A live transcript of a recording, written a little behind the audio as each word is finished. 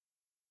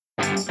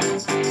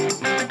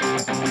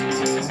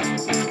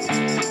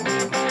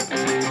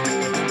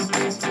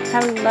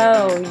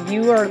Hello,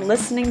 you are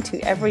listening to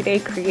Everyday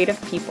Creative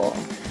People.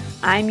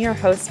 I'm your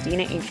host,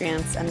 Dina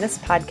Adriance, and this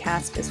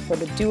podcast is for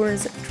the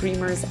doers,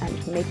 dreamers,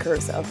 and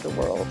makers of the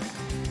world.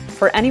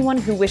 For anyone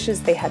who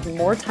wishes they had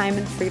more time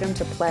and freedom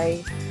to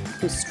play,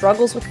 who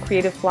struggles with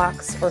creative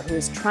blocks, or who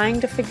is trying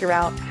to figure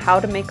out how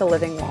to make a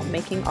living while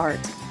making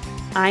art,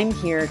 I'm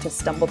here to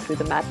stumble through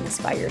the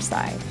madness by your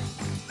side.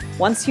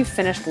 Once you've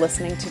finished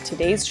listening to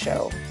today's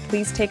show,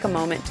 please take a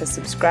moment to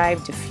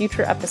subscribe to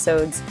future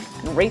episodes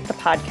and rate the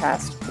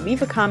podcast,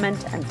 leave a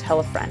comment, and tell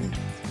a friend.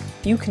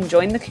 You can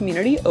join the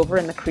community over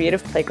in the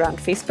Creative Playground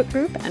Facebook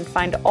group and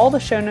find all the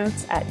show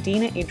notes at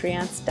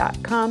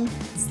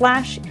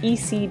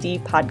dinaadriance.com/ECD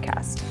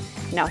podcast.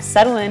 Now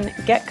settle in,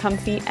 get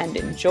comfy, and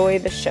enjoy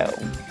the show.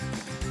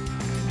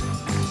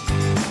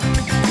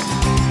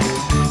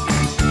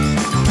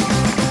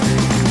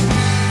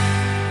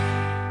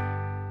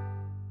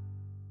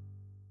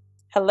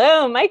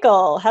 Hello,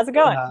 Michael. How's it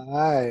going?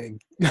 Hi.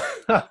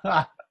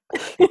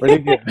 Pretty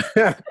good.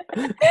 Yeah.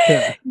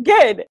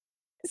 Good.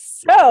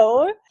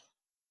 So,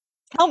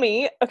 tell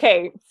me,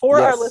 okay,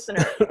 for our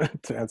listeners,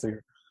 to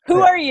answer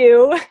who are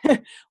you?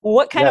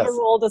 What kind of a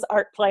role does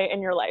art play in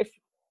your life?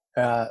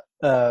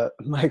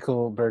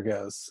 Michael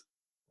Burgos,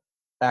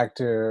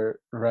 actor,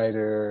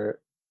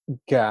 writer,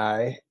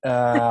 guy,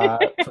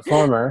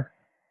 performer.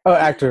 Oh,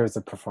 actor is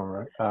a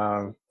performer.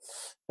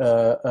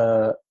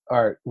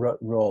 Art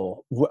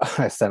role.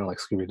 I sound like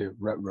Scooby-Doo.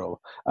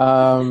 Role.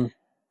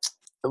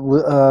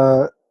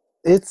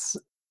 It's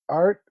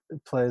art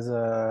plays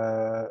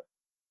a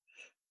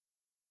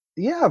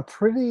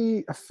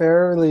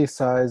fairly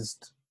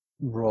sized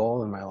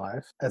role in my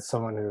life as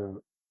someone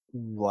who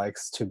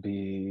likes to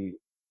be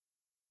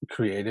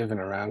creative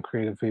and around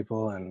creative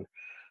people, and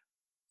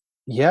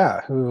I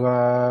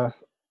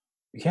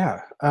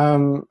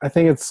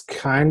think it's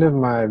kind of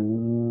my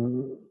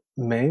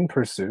main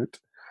pursuit.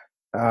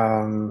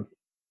 I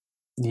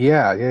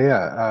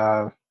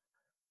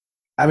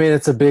mean,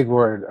 it's a big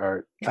word,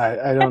 art.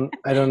 I don't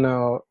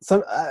know.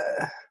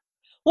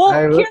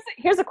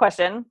 Here's a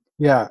question.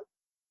 Yeah.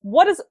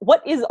 What is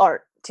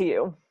art to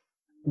you?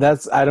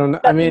 That's an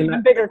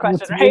bigger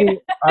question, to right?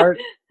 Me,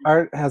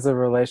 art has a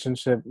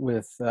relationship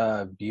with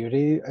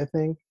beauty, I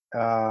think.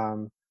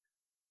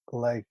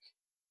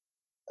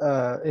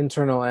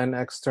 Internal and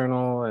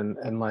external,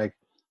 and like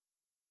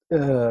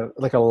a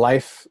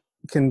life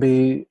can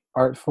be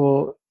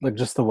artful, like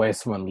just the way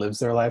someone lives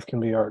their life can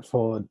be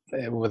artful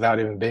without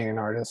even being an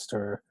artist.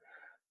 Or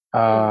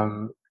I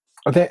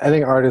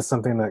think art is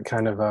something that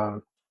kind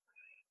of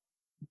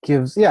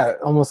gives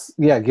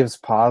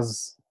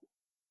pause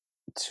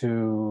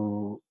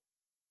to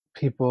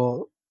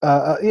people.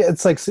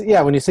 It's like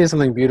when you see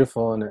something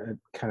beautiful and it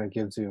kind of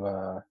gives you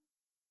a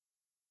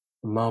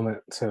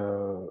moment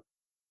to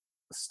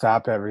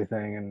stop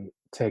everything and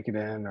take it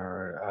in,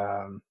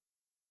 or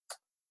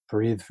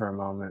breathe for a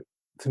moment.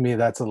 To me,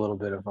 that's a little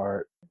bit of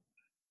art.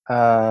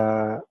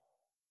 I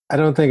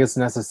don't think it's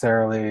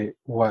necessarily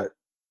what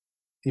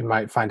you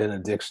might find in a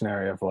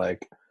dictionary of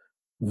like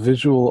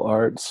visual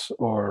arts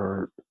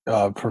or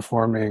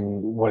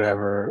performing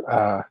whatever.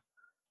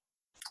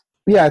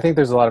 I think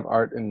there's a lot of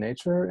art in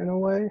nature in a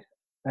way,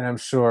 and I'm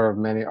sure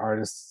many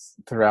artists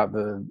throughout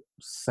the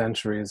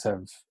centuries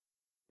have,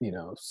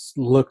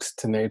 looked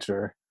to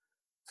nature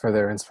for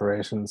their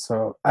inspiration.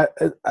 So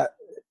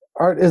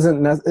art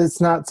isn't.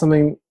 It's not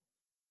something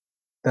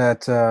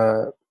that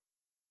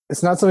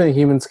it's not something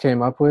humans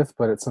came up with,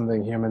 but it's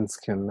something humans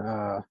can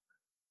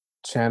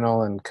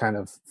channel and kind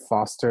of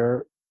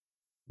foster.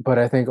 But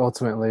I think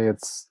ultimately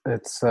it's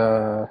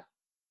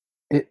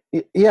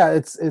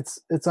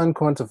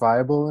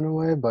unquantifiable in a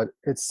way, but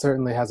it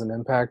certainly has an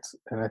impact.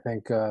 And I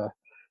think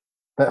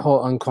that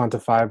whole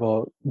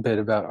unquantifiable bit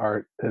about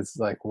art is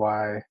like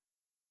why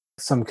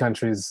some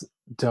countries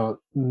don't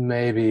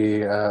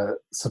maybe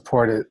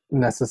support it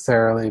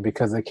necessarily,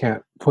 because they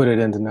can't put it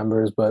into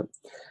numbers. But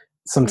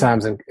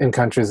sometimes in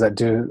countries that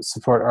do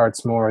support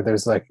arts more,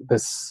 there's like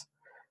this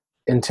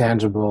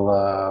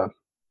intangible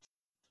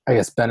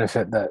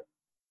benefit that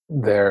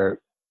their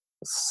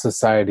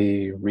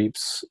society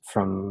reaps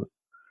from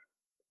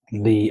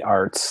the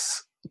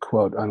arts,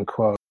 quote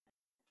unquote.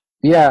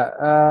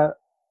 So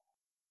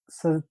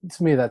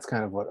to me, that's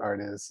kind of what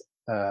art is.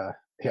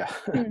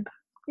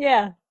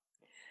 Yeah.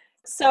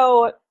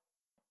 So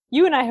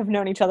you and I have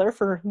known each other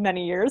for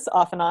many years,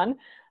 off and on.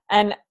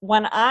 And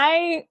when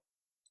I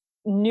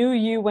knew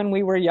you when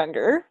we were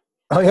younger,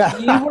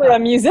 you were a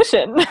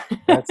musician.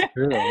 That's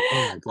true.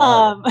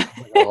 Oh my God.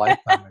 Like a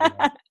lifetime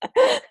ago.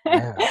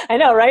 Yeah. I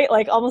know, right?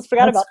 Like almost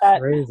forgot about that.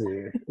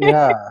 Crazy.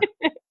 Yeah.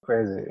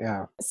 Crazy.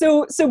 Yeah.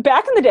 So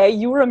back in the day,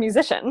 you were a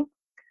musician.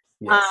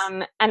 Yes.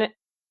 And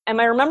am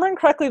I remembering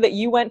correctly that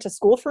you went to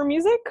school for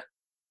music?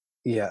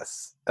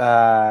 Yes.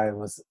 I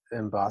was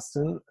in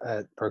Boston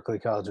at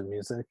Berklee College of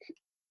Music.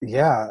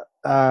 Yeah.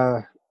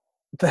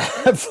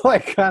 That's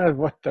like kind of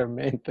what their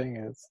main thing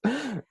is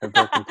at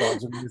Berklee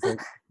College of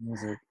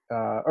music,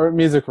 or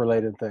music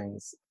related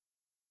things.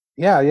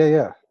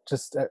 Yeah.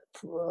 Just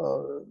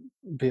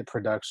be it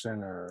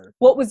production or.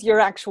 What was your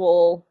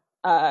actual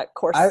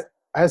course?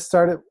 I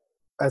started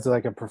as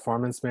like a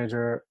performance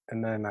major,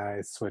 and then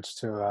I switched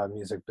to a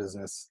music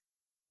business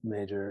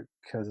major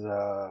because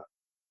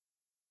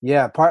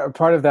yeah,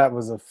 part of that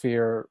was a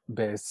fear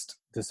based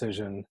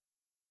decision,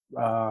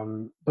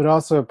 but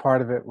also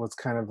part of it was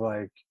kind of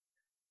like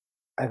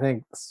I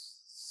think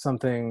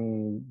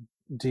something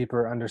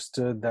deeper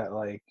understood that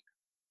like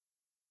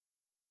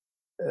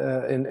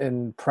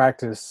in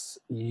practice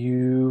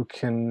you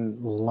can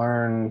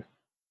learn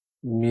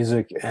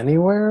music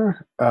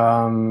anywhere.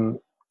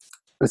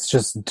 It's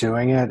just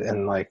doing it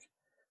and like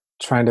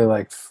trying to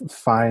like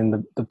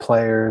find the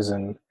players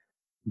and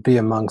be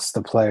amongst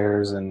the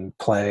players and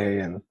play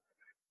and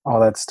all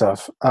that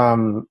stuff.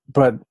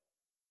 But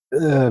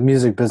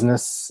music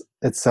business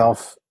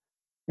itself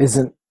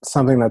isn't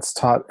something that's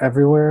taught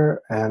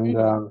everywhere,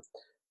 and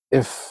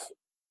if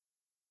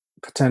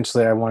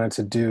potentially I wanted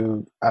to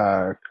do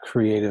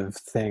creative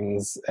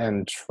things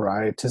and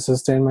try to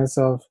sustain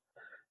myself,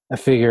 I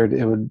figured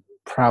it would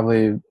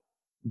probably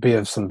be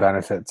of some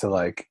benefit to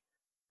like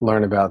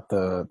learn about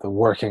the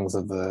workings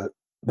of the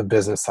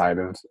business side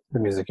of the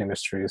music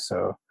industry.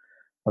 So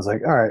I was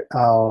like, all right,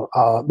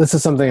 I'll this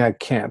is something I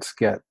can't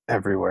get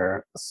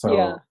everywhere. Yeah.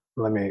 So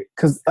let me,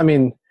 because I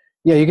mean,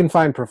 yeah, you can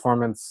find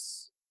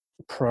performance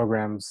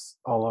programs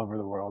all over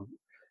the world.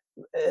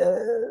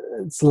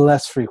 It's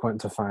less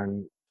frequent to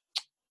find,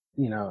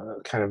 you know,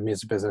 kind of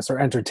music business or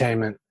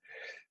entertainment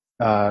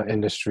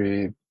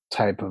industry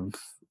type of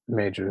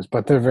majors,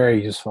 but they're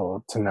very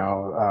useful to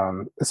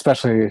know,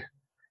 especially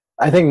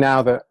I think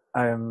now that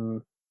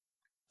I'm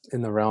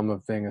in the realm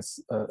of being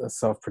a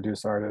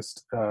self-produced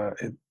artist,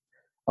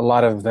 a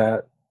lot of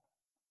that,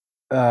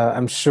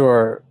 I'm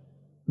sure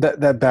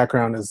that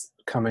background is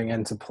coming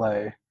into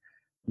play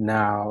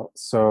now.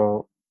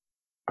 So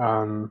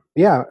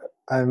yeah,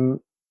 I'm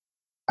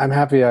I'm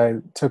happy I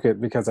took it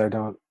because I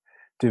don't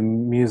do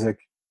music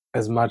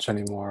as much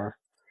anymore.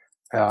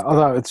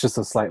 Although it's just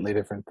a slightly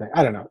different thing.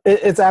 I don't know.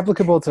 It's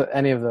applicable to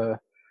any of the.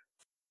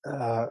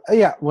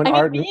 Yeah, when I mean,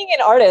 art. being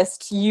an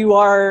artist, you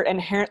are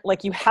inherent,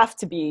 like you have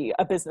to be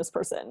a business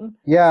person.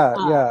 Yeah,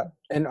 yeah, Um,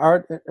 and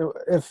art.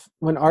 If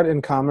when art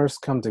and commerce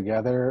come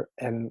together,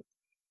 and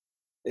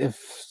if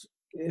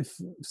if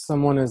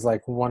someone is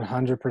like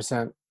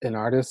 100% an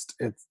artist,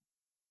 it's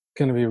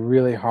going to be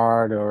really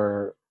hard,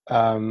 or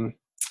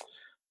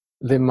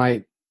they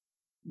might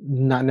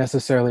not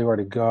necessarily where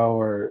to go,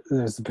 or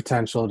there's the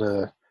potential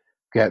to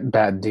get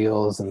bad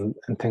deals and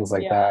things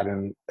like yeah. that.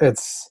 And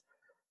it's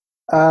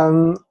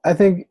I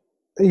think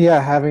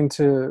yeah, having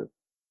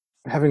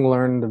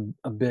learned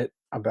a bit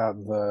about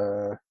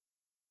the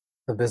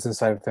business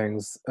side of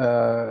things,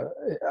 I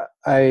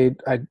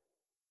I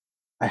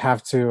I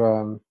have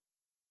to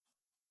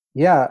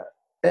yeah,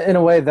 in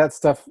a way that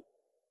stuff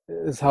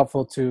is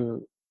helpful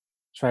to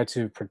try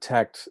to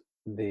protect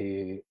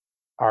the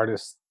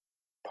artist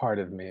part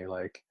of me.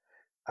 Like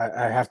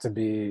I have to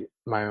be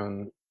my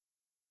own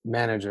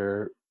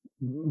manager,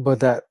 but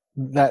that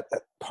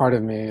part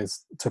of me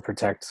is to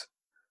protect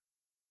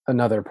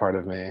another part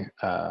of me.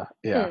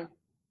 Yeah.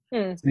 Hmm.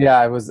 Hmm. Yeah,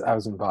 I was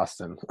in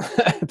Boston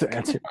to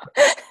answer.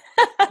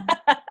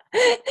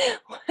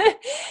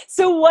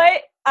 So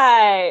what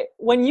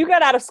when you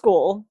got out of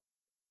school,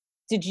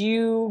 did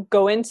you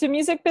go into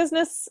music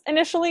business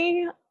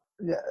initially?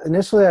 Yeah,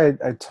 initially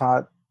I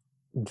taught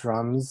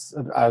drums.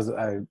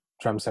 I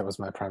drum set was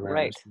my primary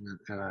Right.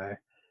 instrument, and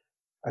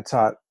I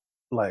taught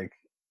like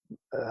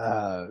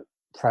uh,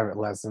 private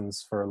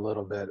lessons for a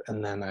little bit,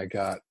 and then I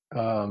got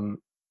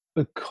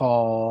a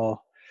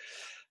call,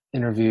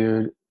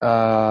 interviewed.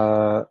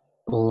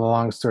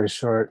 Long story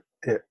short,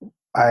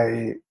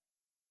 I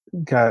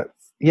got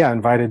yeah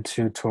invited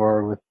to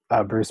tour with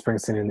Bruce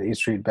Springsteen and the E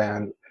Street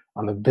Band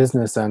on the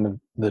business end of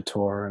the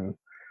tour, and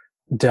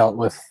dealt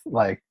with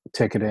like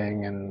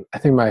ticketing, and I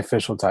think my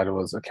official title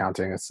was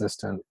accounting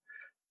assistant,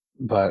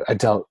 but I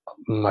dealt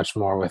much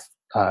more with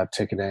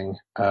ticketing.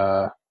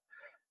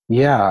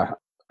 Yeah,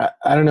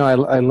 I don't know.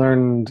 I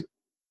learned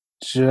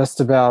just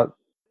about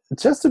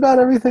just about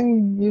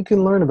everything you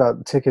can learn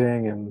about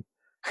ticketing and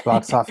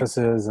box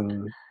offices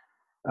and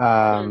Hmm.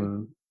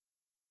 um,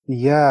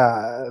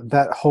 yeah,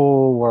 that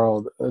whole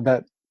world.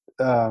 That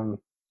um,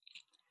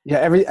 yeah,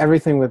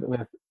 everything with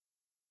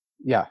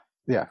yeah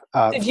yeah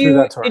Did through you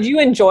that tour. did you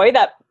enjoy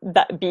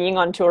that being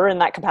on tour in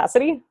that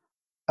capacity?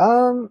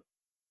 Um,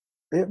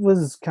 it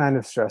was kind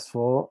of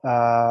stressful.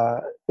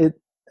 It,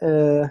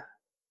 uh,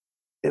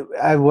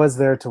 I was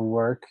there to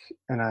work,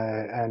 and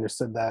I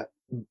understood that.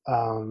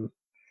 Um,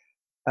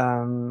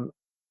 um,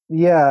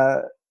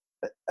 yeah,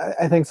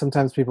 I think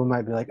sometimes people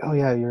might be like, "Oh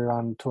yeah, you're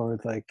on tour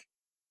with like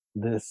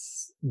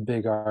this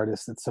big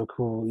artist. It's so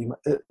cool."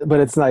 But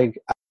it's like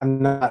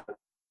I'm not.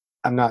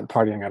 I'm not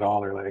partying at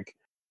all, or like,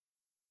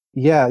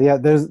 yeah, yeah.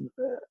 There's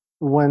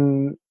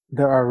when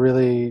there are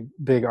really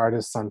big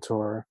artists on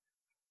tour,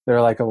 there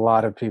are like a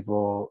lot of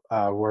people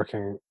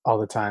working all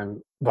the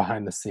time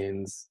behind the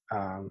scenes.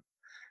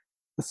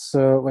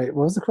 So wait,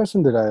 what was the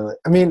question? Did I like?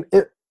 I mean,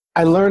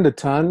 I learned a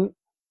ton,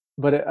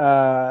 but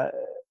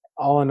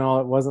all in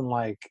all, it wasn't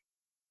like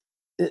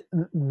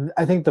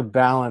I think the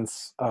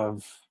balance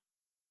of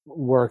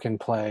work and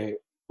play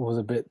was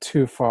a bit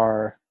too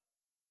far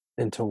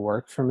into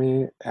work for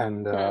me,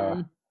 and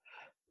Hmm.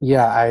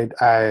 yeah,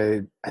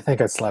 I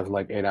think I slept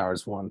like 8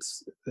 hours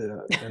once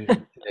in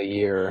a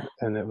year,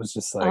 and it was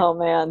just like Oh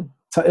man.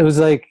 so it was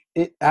like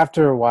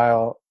after a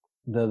while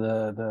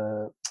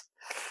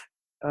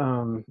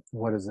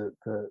what is it,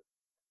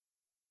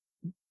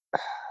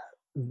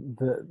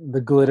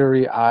 the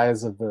glittery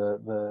eyes of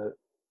the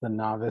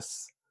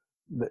novice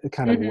that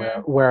kind of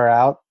Hmm. wear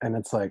out, and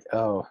it's like,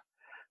 oh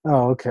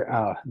okay,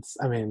 it's,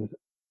 I mean,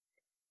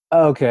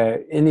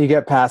 okay, and you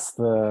get past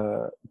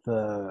the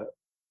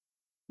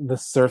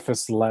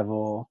surface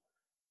level,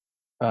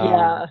 um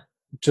Yeah.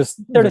 just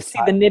Sort the of see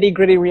the nitty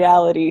gritty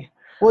reality.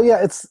 well,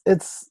 yeah,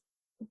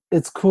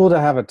 it's cool to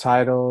have a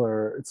title,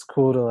 or it's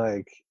cool to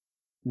like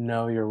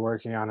know you're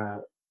working on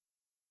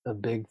a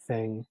big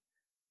thing.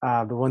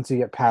 But once you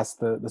get past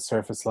the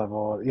surface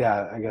level,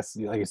 yeah, I guess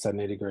like you said,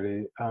 nitty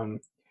gritty.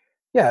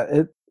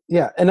 Yeah,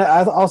 yeah, and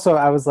I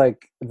was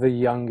like the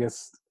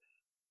youngest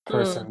Mm.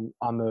 person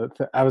on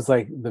I was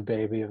like the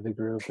baby of the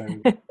group,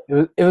 and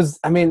it was.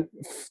 I mean,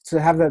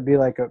 to have that be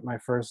like my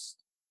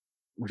first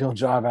real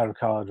job out of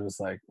college was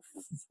like,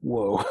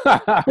 whoa.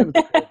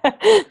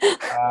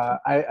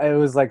 I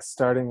was like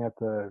starting at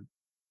the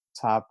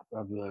top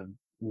of the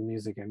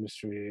music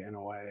industry in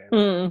a way,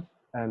 Mm.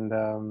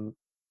 and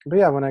but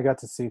yeah, when I got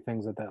to see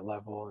things at that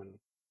level and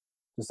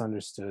just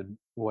understood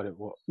what it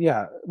was,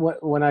 yeah,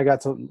 when I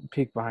got to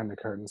peek behind the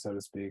curtain, so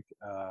to speak,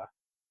 I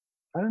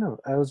don't know,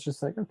 I was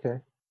just like, okay,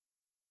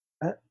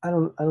 I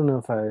don't know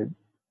if I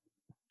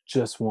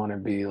just want to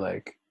be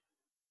like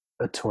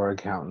a tour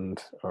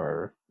accountant,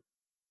 or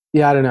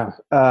yeah, I don't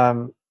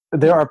know.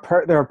 There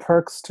are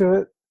perks to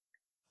it,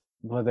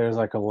 but there's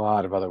like a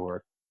lot of other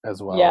work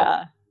as well.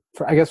 Yeah.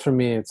 I guess for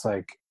me, it's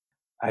like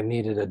I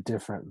needed a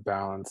different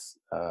balance.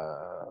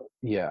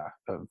 Yeah,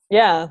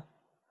 Yeah.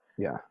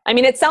 yeah, I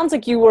mean, it sounds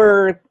like you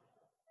were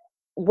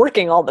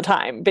working all the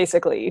time,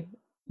 basically,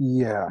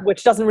 yeah,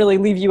 which doesn't really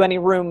leave you any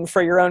room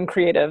for your own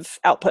creative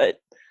output.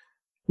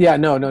 yeah.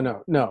 No, no,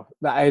 no, no.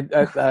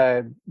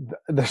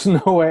 There's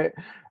no way.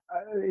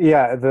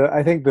 Yeah,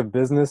 I think the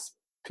business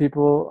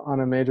people on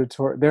a major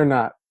tour, they're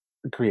not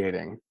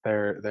creating.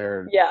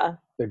 Yeah.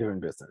 They're doing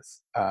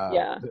business.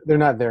 Yeah. They're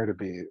not there to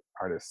be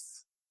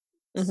artists.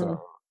 Hmm.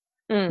 So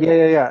Mm. yeah,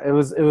 yeah, yeah. It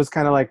was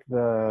kind of like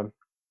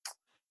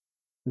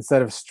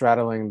instead of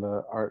straddling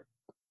the art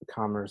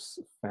commerce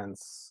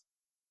fence,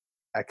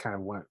 I kind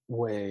of went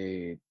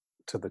way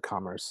to the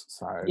commerce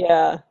side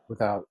Yeah.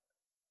 without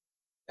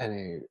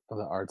any of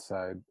the art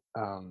side.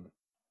 Yeah,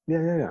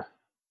 yeah, yeah.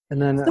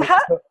 And then So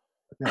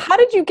yeah, how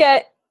did you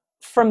get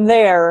from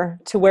there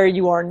to where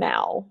you are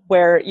now,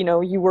 where, you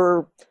know, you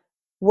were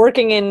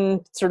working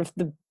in sort of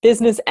the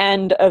business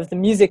end of the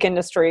music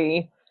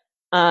industry,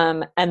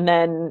 and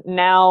then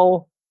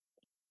now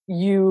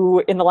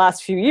you, in the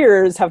last few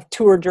years, have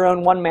toured your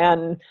own one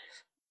man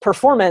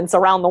performance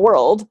around the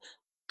world.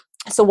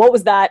 So what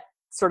was that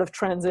sort of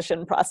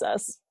transition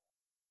process?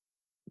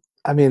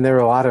 I mean, there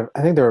were a lot of.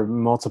 I think there were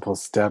multiple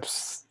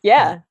steps.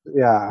 Yeah.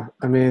 Yeah,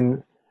 I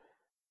mean,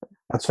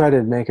 I'll try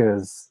to make it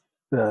as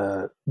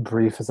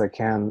brief as I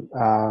can.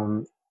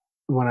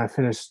 When I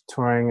finished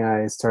touring,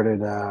 I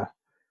started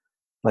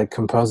like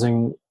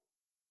composing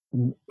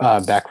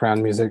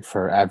background music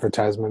for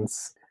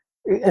advertisements,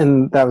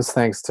 and that was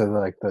thanks to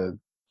like the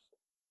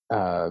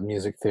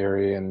music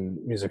theory and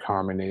music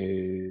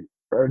harmony,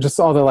 or just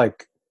all the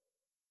like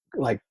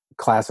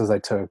classes I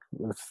took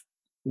with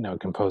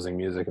composing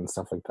music and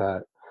stuff like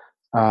that.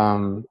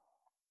 Um,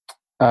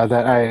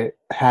 that I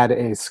had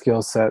a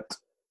skill set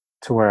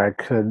to where I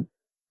could,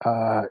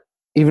 uh,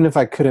 even if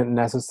I couldn't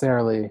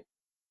necessarily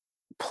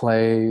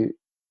play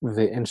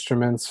the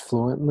instruments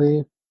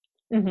fluently,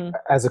 Hmm.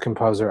 as a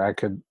composer, I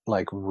could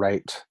like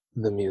write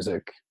the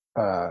music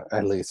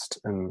at least,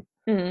 and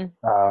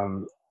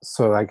Hmm.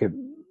 so I could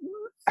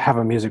have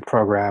a music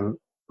program,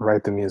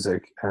 write the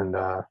music, and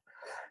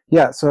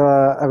yeah. So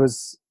I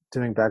was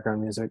doing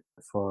background music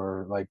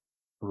for like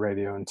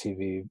radio and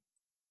TV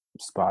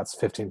spots,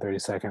 15-30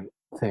 second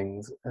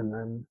things, and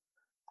then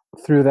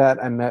through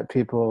that I met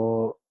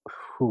people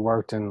who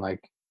worked in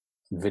like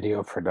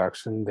video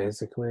production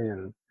basically,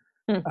 and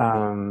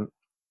um,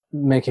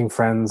 making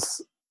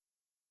friends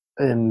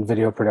in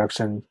video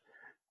production.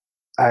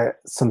 I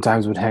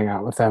sometimes would hang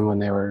out with them when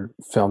they were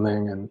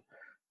filming, and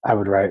I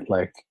would write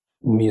like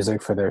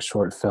music for their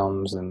short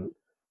films, and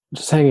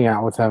just hanging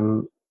out with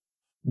them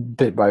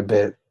bit by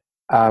bit.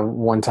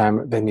 One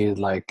time they needed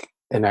like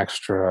an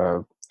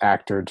extra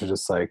actor to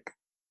just like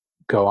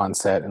go on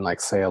set and like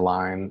say a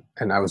line,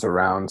 and I was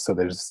around, so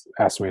they just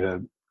asked me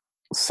to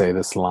say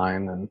this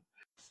line, and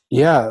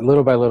yeah,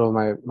 little by little,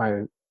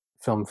 my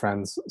film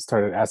friends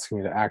started asking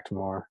me to act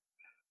more,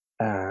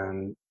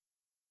 and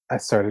I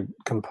started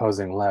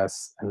composing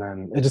less, and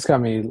then it just got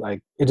me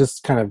like it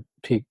just kind of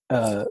piqued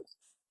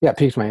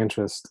my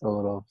interest a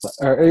little,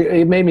 or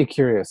it made me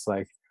curious,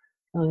 like,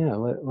 oh yeah,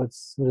 what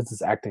is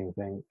this acting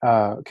thing?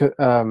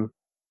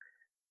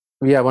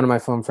 yeah, one of my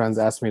film friends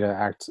asked me to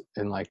act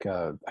in like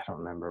I don't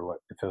remember what,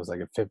 if it was like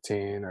a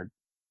 15 or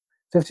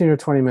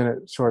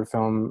 20-minute short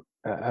film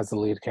as the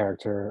lead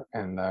character,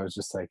 and I was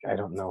just like, I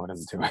don't know what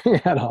I'm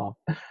doing at all.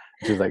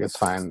 She was like, it's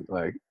fine.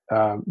 Like,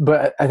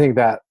 but I think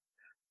that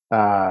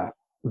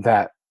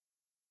that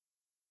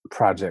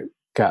project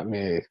got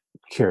me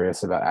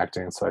curious about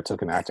acting, so I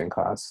took an acting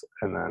class,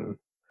 and then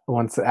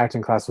once the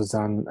acting class was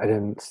done, I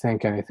didn't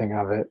think anything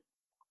of it.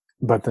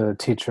 But the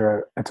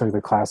teacher I took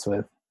the class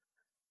with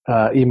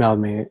emailed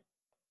me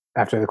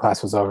after the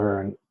class was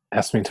over and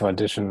asked me to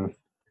audition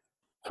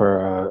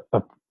for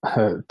a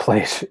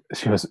play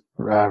she was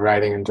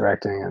writing and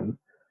directing, and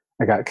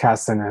I got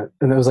cast in it.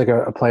 And it was like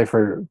a play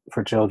for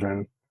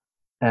children,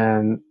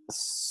 and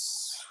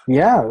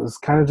yeah, it was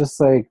kind of just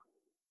like,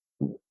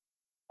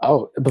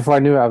 oh, before I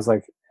knew it, I was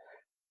like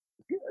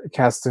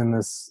cast in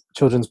this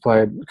children's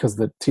play because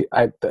the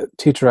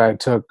teacher I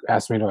took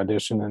asked me to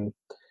audition, and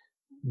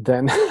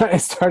then I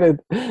started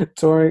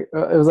touring.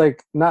 It was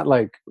like not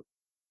like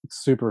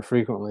super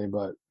frequently,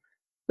 but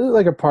this is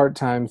like a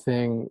part-time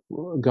thing,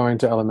 going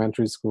to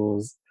elementary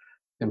schools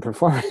and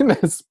performing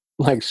this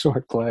like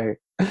short play.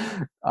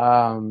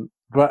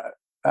 But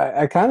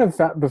I kind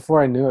of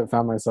before I knew it,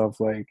 found myself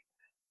like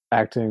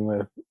acting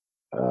with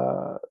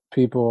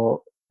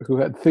people who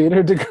had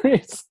theater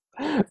degrees,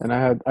 and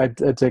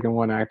I'd taken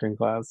one acting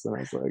class, and I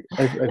was like,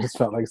 I just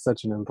felt like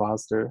such an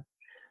imposter.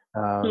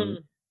 um, Hmm.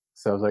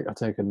 so I was like, I'll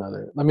take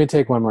another, let me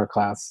take one more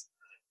class,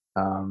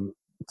 um,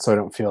 so I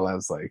don't feel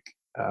as like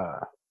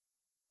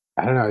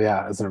I don't know,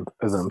 yeah, as an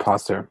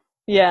imposter.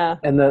 Yeah.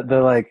 And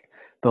the like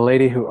the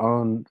lady who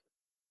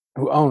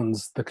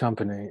owns the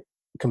company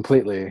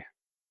completely,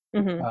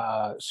 Hmm.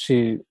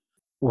 she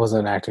was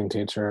an acting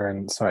teacher,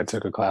 and so I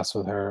took a class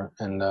with her,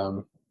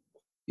 and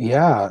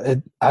yeah,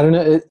 I don't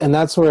know, and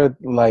that's where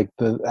like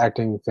the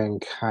acting thing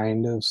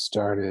kind of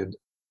started.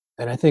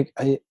 And I think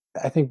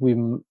we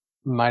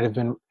might have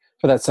been,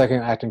 for that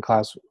second acting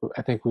class,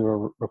 I think we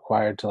were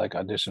required to like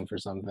audition for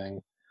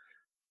something,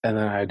 and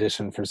then I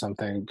auditioned for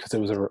something because it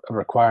was a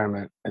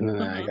requirement, and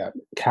then I Hmm. got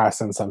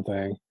cast in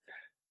something,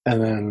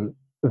 and then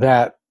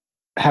that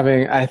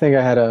having, I think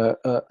I had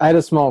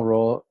a small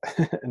role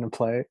in a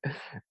play,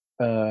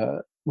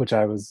 which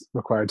I was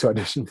required to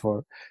audition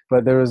for.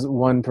 But there was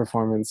one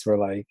performance where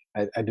like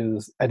I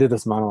did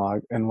this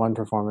monologue, and one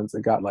performance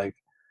it got like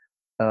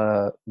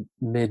uh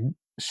mid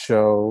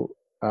show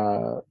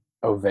uh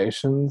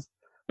ovations,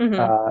 Hmm.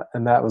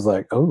 and that was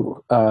like,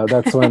 oh,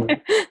 that's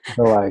when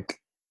the like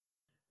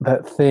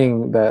that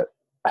thing that,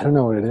 I don't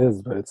know what it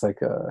is, but it's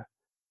like a,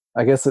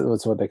 I guess it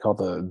was what they call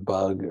the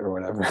bug or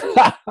whatever.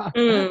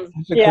 Mm.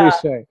 Such a Yeah.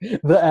 cliche,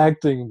 the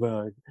acting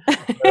bug.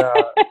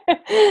 But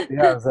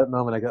yeah, it was that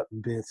moment I got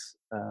bit.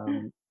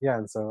 Yeah,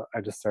 and so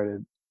I just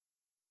started,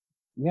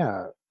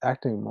 yeah,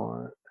 acting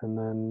more, and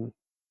then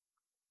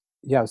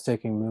yeah, I was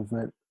taking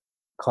movement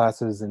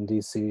classes in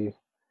DC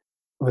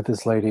with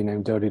this lady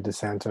named Dodi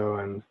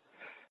DeSanto, and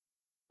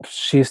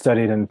she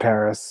studied in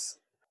Paris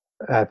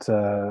at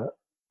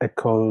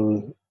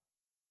École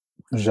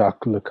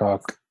Jacques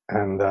Lecoq,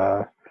 and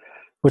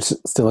which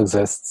still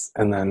exists.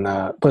 And then,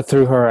 but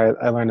through her,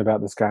 I learned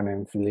about this guy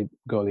named Philippe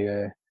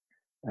Gaulier,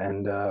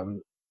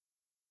 and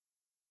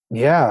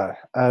yeah,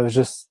 I was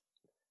just,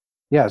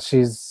 yeah,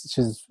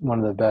 she's one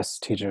of the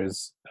best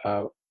teachers.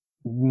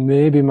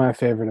 Maybe my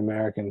favorite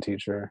American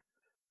teacher.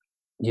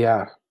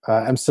 Yeah,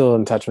 I'm still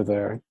in touch with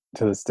her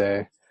to this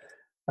day.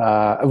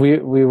 We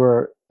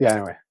were, yeah.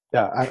 Anyway,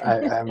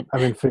 yeah,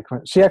 I'm in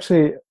frequent. She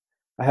actually,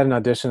 I had an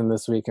audition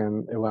this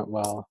weekend. It went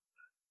well,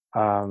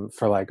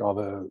 for like all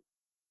the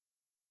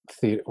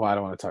theater. Well, I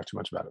don't want to talk too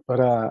much about it, but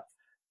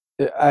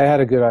I had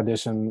a good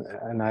audition,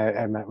 and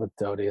I met with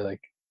Dodie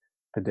like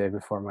the day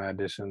before my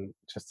audition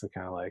just to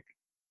kind of like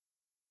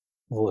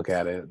look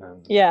at it,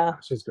 and Yeah.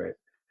 she's great.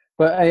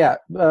 But yeah,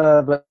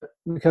 but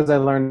because I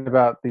learned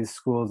about these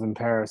schools in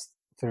Paris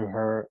through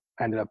her,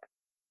 I ended up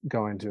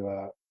going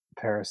to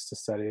Paris to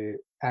study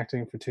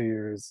acting for 2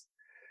 years.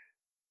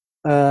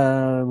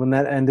 When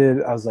that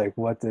ended, I was like,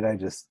 "What did I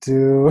just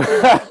do?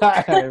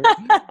 How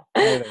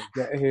did I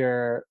get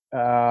here?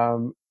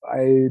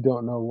 I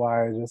don't know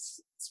why I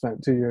just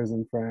spent 2 years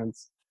in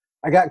France.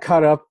 I got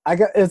caught up. I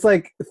got, it's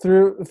like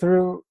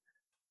through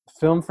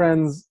film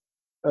friends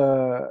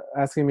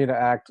asking me to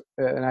act,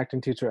 an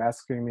acting teacher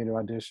asking me to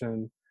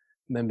audition,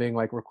 and then being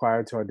like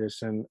required to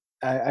audition.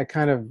 I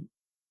kind of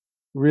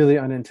really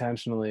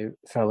unintentionally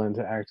fell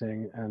into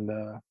acting, and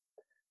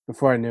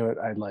before I knew it,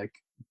 I'd like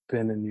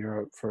been in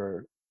Europe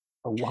for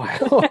a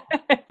while.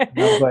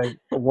 And I was like,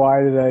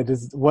 why did I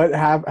just, what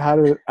happened? How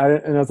did I,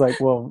 and I was like,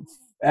 well,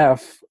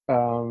 F,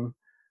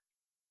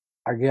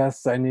 I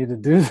guess I need to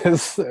do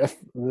this. I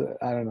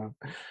don't know.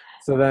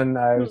 So then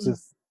I was Hmm.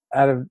 just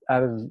out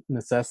of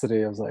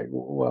necessity. I was like,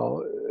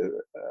 well,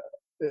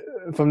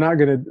 if I'm not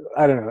gonna,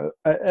 I don't know.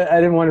 I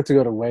didn't want it to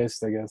go to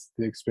waste, I guess,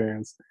 the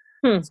experience.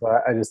 Hmm. So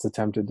I just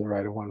attempted to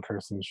write a one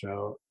person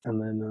show, and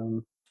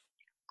then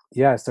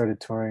yeah, I started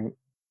touring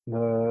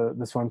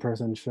this one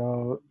person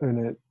show,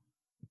 and it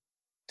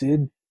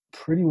did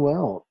pretty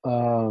well.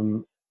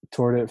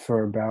 toured it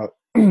for about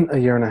a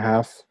year and a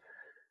half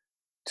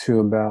to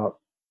about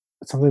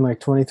something like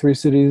 23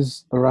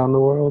 cities around the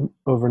world,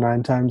 over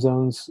 9 time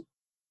zones.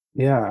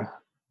 Yeah,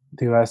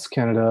 the US,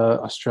 Canada,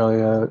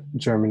 Australia,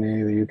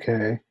 Germany, the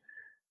UK.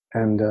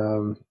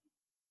 And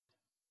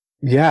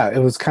yeah, it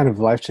was kind of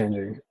life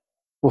changing.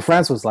 Well,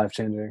 France was life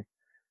changing.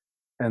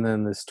 And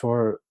then this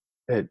tour,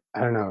 I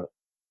don't know.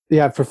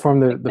 Yeah, I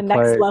performed the The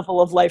next play.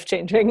 level of life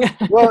changing.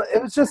 Well,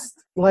 it was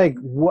just like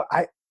what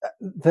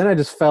then I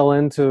just fell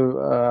into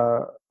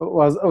I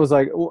was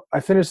like I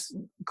finished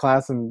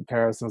class in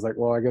Paris and I was like,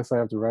 well, I guess I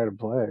have to write a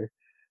play.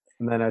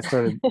 And then I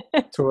started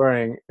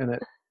touring and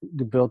it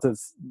built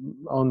its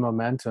own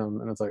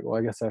momentum and it's like, well,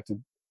 I guess I have to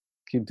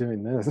keep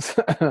doing this.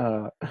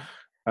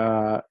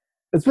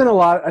 It's been a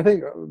lot, I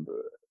think,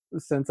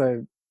 since I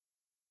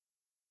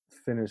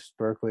finished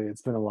Berkeley,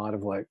 it's been a lot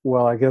of like,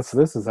 well, I guess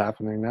this is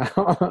happening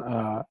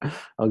now.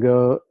 I'll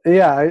go.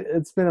 Yeah,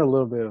 it's been a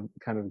little bit of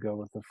kind of go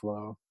with the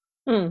flow.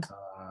 Hmm.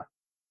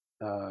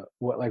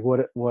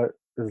 What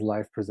is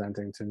life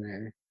presenting to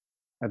me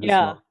at this Yeah.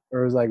 moment,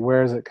 or is like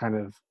where is it kind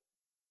of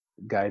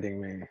guiding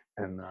me?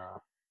 And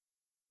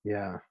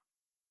yeah,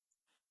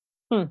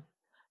 Hmm.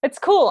 It's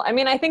cool. I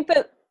mean, I think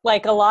that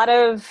like a lot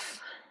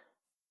of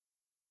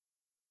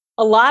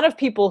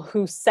people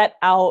who set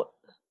out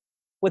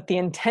with the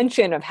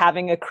intention of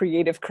having a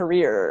creative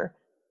career,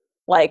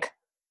 like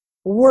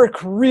work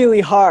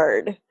really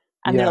hard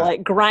and they're yeah,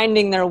 like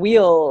grinding their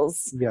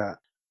wheels. yeah,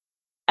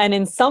 And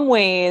in some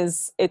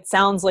ways, it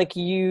sounds like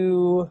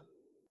you've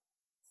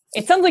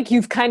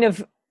kind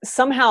of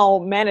somehow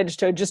managed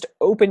to just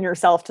open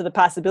yourself to the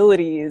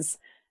possibilities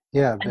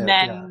yeah, a and bit,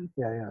 yeah, then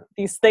yeah, yeah,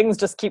 these things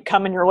just keep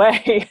coming your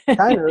way.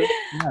 kind of,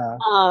 yeah.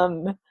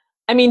 um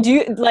I mean, do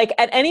you like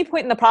at any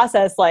point in the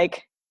process,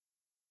 like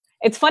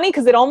it's funny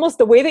because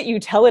the way that you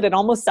tell it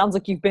almost sounds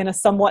like you've been a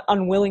somewhat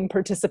unwilling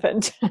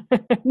participant.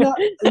 No,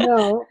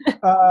 no.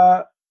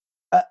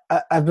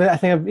 I've been. I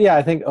think. Yeah.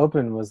 I think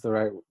open was the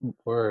right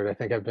word. I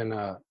think I've been.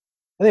 I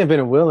think I've been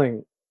a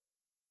willing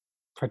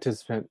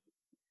participant,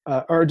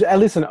 or at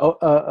least an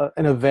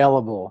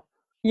available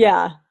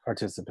Yeah.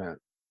 participant.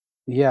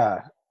 Yeah.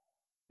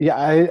 Yeah.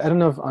 I don't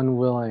know if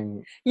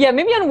unwilling. Yeah,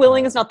 maybe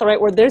unwilling is not the right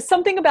word. There's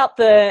something about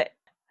the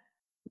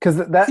Because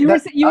you were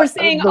you were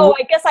saying, "Oh,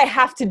 I guess I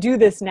have to do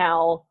this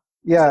now so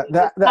yeah,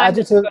 that this the time doesn't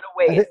adjective. go to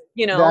I think waste,"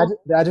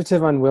 the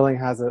adjective unwilling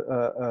has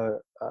a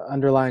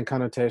underlying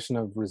connotation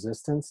of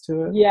resistance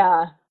to it.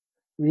 Yeah.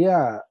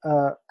 Yeah.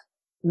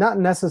 Not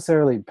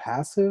necessarily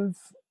passive,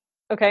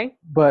 Okay.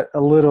 but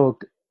a little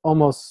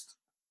almost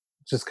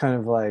just kind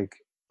of like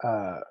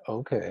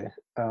okay,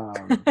 uh,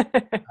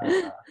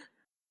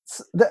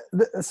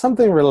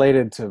 something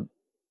related to,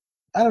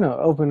 I don't know,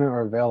 open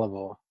or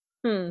available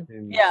Hmm.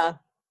 seems Yeah.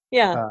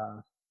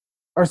 Yeah.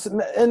 or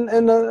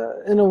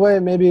in a way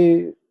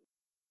maybe,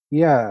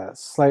 yeah,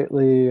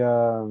 slightly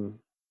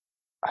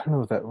I don't know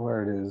what that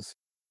word is,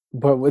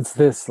 but what's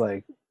this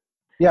like,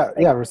 yeah, Like,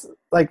 yeah,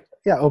 like,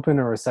 yeah, open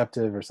or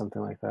receptive or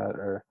something like that,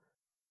 or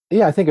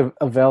yeah, I think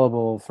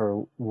available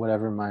for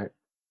whatever might,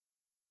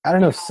 I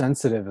don't know yeah. if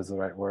sensitive is the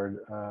right word.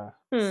 A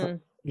Hmm.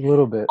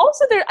 little bit.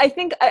 Also, I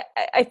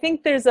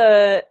think there's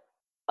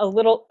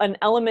an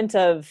element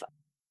of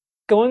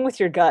going with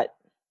your gut.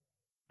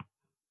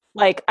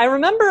 Like, I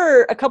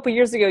remember a couple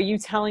years ago you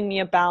telling me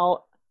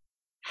about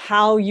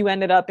how you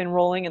ended up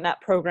enrolling in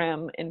that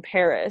program in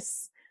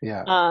Paris.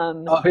 Yeah.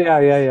 Um, Oh yeah,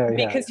 yeah, yeah, yeah,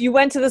 because you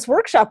went to this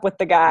workshop with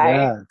the guy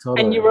yeah. and you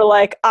Totally. were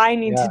like, I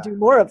need to Yeah, do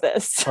more of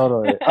this.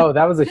 totally. Oh,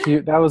 that was a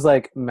huge. That was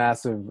like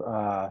massive.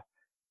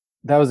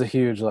 That was a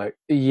huge like.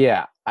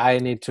 Yeah, I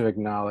need to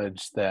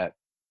acknowledge that.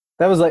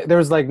 That was like there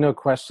was like no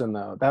question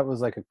though. That was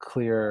like a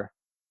clear,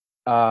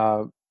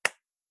 uh,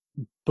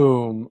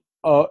 boom.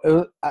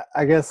 Oh,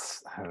 I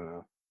guess I don't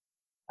know.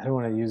 I don't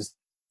want to use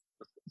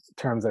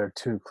terms that are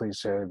too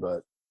cliche,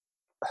 but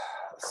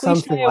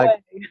something Cliche like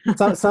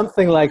away.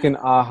 something like an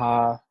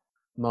aha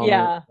moment,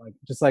 Yeah. like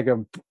just like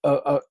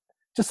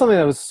just something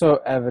that was so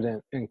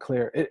evident and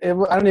clear. I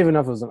don't even know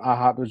if it was an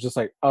aha, but it was just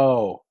like,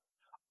 oh,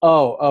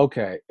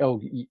 okay,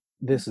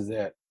 this is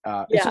it.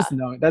 It's Yeah. just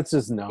knowing. That's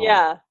just knowing.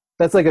 Yeah.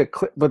 That's like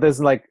but there's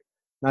like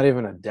not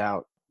even a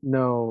doubt.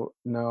 No,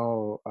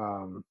 no.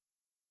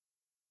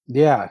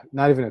 Yeah,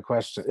 not even a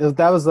question.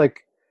 That was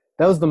like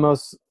that was the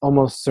most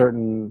almost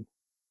certain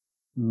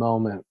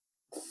moment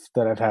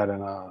that I've had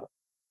in a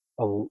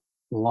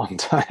long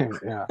time.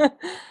 Yeah.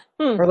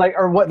 Hmm.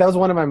 Or what, that was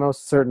one of my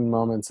most certain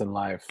moments in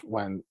life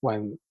when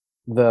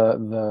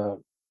the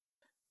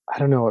I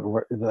don't know what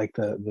word, like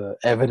the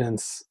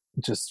evidence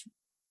just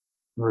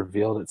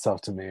revealed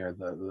itself to me, or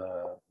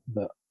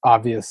the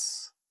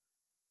obvious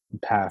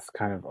path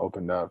kind of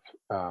opened up.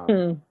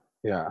 Hmm.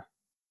 Yeah.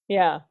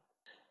 Yeah.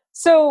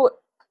 So,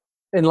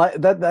 And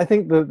like that, I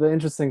think the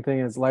interesting thing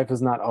is life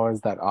is not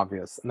always that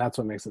obvious, and that's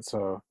what makes it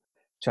so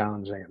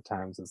challenging at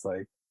times. It's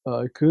like,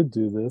 oh, I could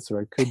do this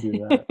or I could do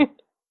that.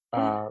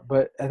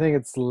 But I think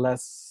it's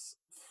less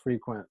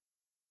frequent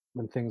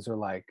when things are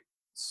like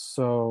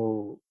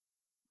so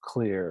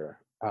clear.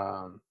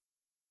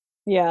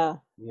 yeah.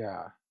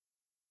 Yeah,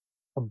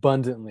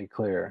 abundantly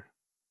clear.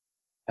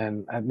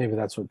 and maybe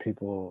that's what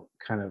people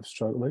kind of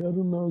struggle, like, I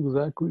don't know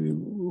exactly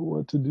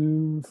what to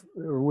do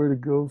or where to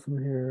go from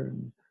here,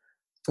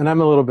 and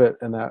I'm a little bit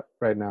in that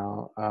right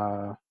now.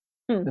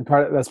 Hmm. And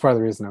that's part of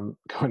the reason I'm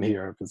going to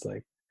Europe, is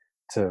like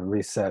to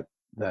reset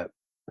that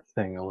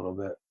thing a little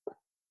bit.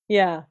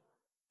 Yeah.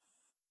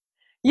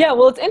 Yeah,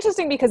 well, it's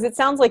interesting because it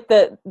sounds like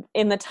the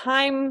in the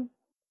time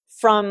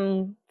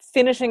from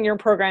finishing your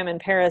program in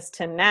Paris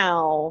to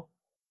now,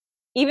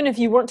 even if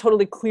you weren't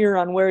totally clear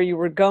on where you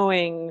were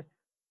going,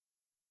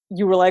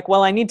 you were like,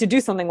 well, I need to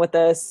do something with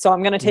this, so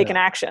I'm going to take Yeah. an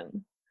action.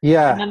 And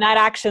Yeah. then that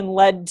action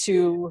led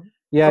to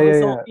Yeah. a Yeah.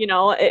 result,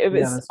 Yeah. it Yeah.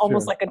 was That's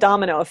almost true. like a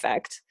domino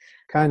effect.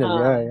 Kind of.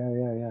 Yeah. Um, Yeah.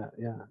 Yeah. Yeah.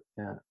 Yeah.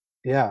 Yeah.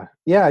 Yeah.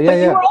 Yeah. Yeah. but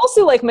you Yeah. were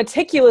also like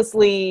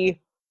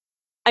meticulously,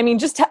 I mean,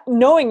 just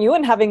knowing you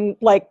and having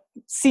like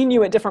seen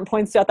you at different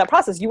points throughout that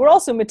process, you were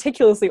also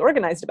meticulously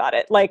organized about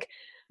it.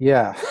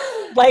 Yeah.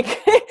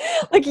 Like,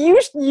 like you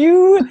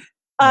Yeah.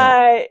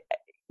 uh,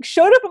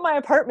 showed up at my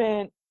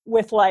apartment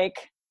with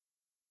like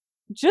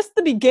just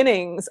the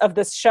beginnings of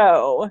this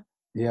show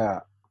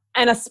Yeah.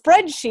 and a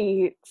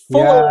spreadsheet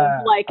full of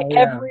Yeah. like Oh,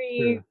 yeah. That's true.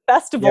 every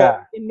festival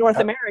Yeah. in North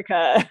Uh,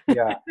 America.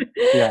 yeah.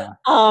 Yeah.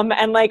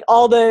 And like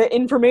all the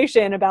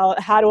information about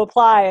how to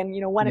apply and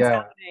when it's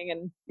Yeah. happening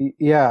and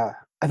Yeah.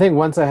 I think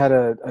once I had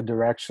a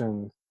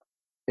direction,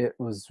 it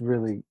was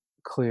really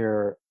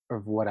clear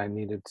of what I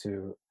needed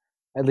to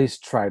at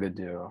least try to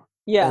do. And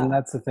yeah.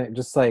 that's the thing.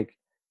 Just like,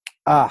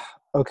 ah,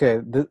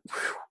 okay.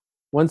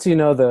 Once you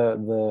know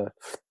the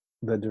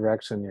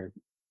direction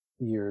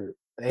you're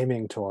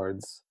aiming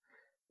towards,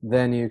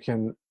 then you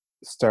can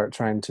start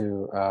trying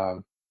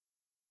to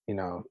you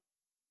know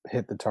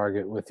hit the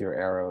target with your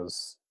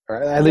arrows,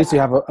 or at least you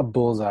Yeah. have a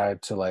bullseye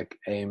to like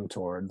aim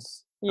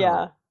towards.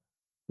 Yeah.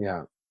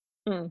 Yeah.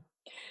 Hmm.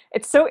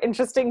 It's so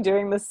interesting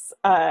doing this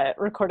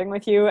recording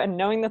with you and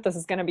knowing that this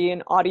is going to be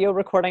an audio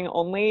recording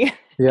only,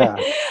 Yeah.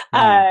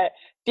 Yeah. uh,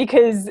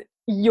 because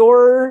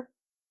your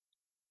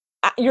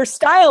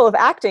style of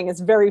acting is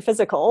very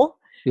physical.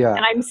 Yeah.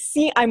 And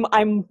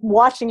I'm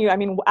watching you. I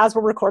mean, as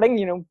we're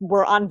recording,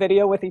 we're on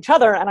video with each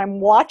other, and I'm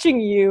watching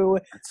you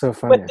It's so with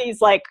funny. these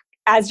like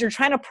as you're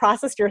trying to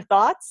process your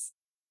thoughts,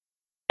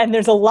 and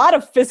there's a lot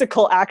of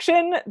physical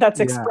action that's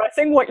Yeah.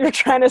 expressing what you're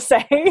trying to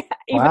say, even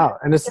Wow.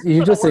 And it's you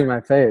for the just seeing my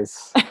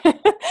face. words.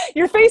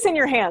 Your face and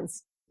your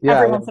hands Yeah.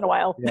 every Yeah. once in a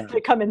while Yeah. they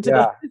come into the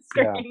Yeah.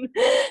 Yeah.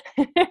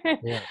 screen.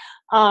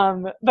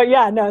 Yeah. But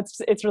yeah, no,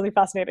 it's really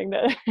fascinating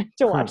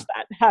to watch Huh.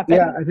 that Yeah.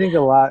 happen. I think a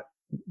lot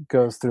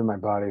goes through my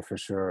body for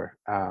sure.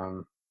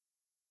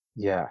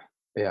 Yeah.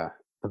 Yeah.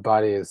 The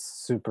body is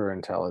super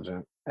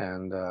intelligent,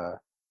 and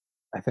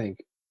I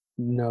think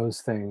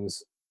knows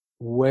things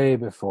way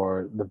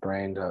before the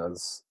brain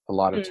does a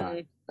lot of time.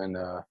 Mm, And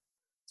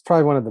it's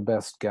probably one of the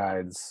best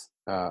guides.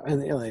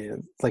 And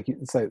it's like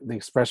the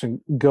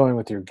expression "going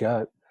with your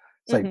gut."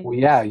 It's like, mhm. well,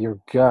 yeah, your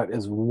gut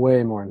is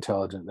way more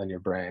intelligent than your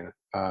brain.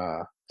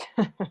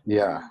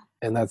 Yeah,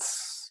 and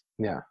that's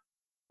yeah.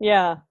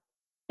 Yeah.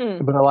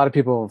 Hmm. But a lot of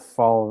people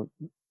fall.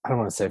 I don't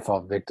want to say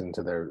fall victim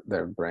to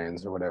their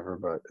brains or whatever,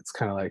 but it's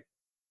kind of like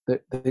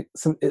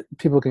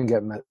people can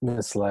get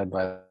misled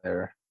by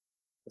their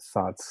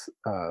thoughts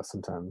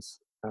sometimes.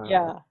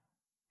 Yeah.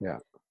 Yeah.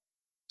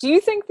 Do you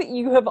think that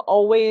you have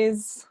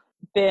always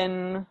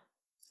been,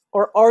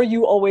 or are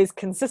you always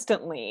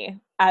consistently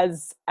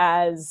as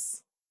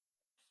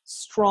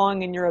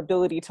strong in your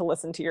ability to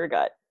listen to your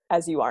gut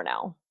as you are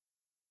now?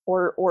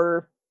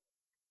 Or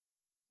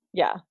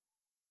yeah,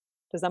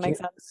 does that make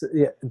sense?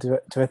 Yeah. Do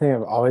I think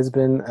I've always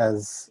been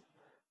as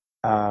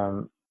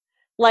um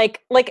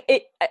Like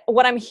it,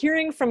 what I'm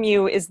hearing from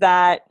you is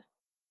that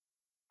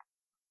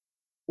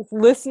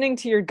listening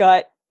to your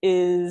gut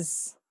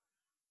is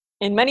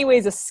in many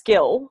ways a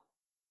skill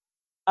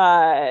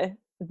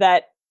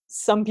that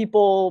some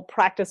people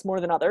practice more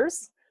than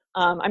others.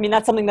 I mean,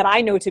 that's something that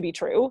I know to be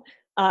true.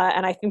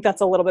 And I think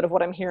that's a little bit of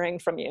what I'm hearing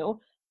from you.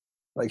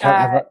 like Uh,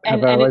 have and, I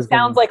and it always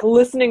sounds been? like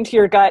listening to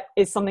your gut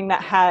is something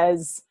that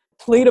has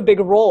played a big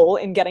role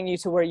in getting you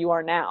to where you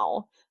are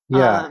now.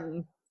 Yeah.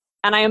 Um,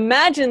 and I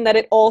imagine that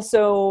it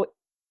also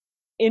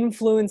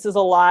influences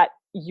a lot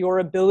your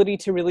ability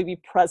to really be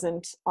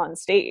present on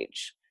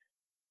stage.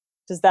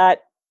 Does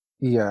that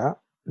Yeah.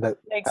 That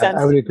make I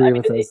sense? would I agree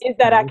mean, with those is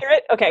that things.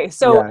 accurate? Okay,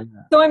 so Yeah.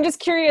 so I'm just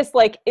curious,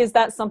 like, is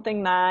that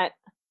something that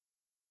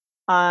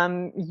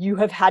you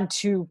have had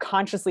to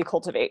consciously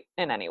cultivate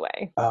in any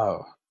way?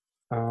 Oh.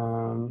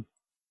 Um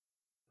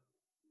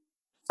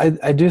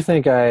I do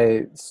think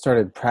I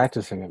started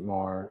practicing it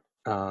more.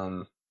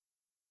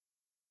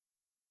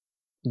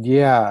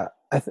 Yeah,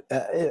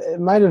 it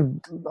might have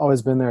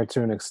always been there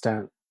to an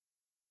extent,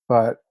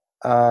 but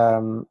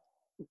um,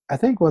 I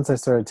think once I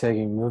started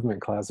taking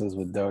movement classes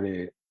with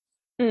Dodie,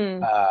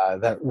 Hmm.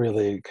 that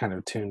really kind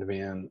of tuned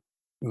me in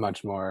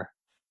much more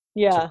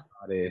to Yeah. the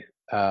body.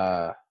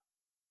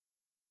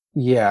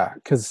 Yeah,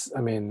 because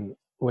I mean,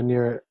 when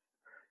you're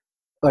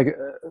like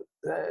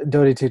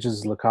Dodie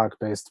teaches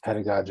Lecoq-based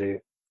pedagogy,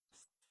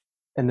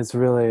 and it's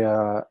really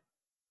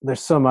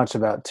there's so much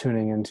about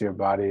tuning into your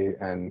body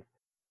and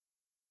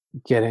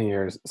getting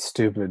your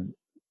stupid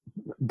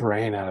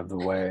brain out of the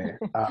way.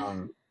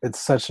 It's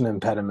such an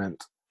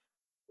impediment.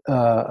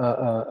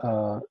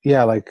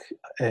 Yeah, like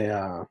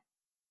a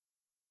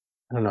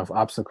I don't know if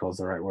obstacle is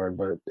the right word,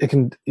 but it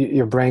can,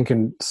 your brain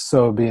can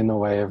so be in the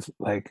way of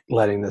like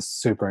letting this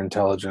super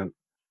intelligent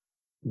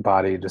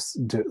body just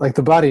do, like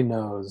the body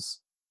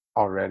knows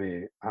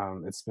already.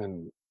 It's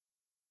been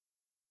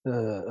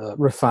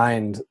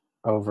refined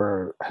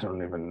over, I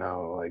don't even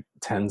know, like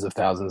tens of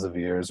thousands of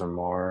years or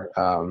more.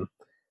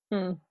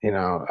 Hmm. You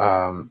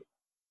know,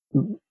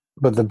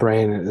 but the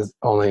brain is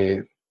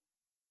only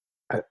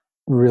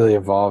really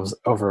evolves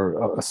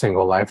over a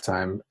single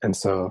lifetime, and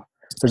so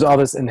there's all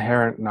this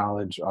inherent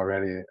knowledge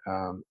already.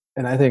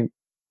 And I think,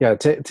 yeah,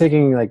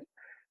 taking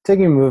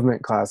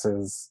movement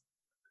classes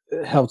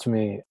helped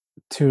me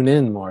tune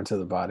in more to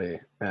the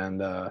body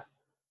and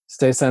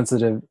stay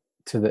sensitive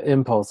to the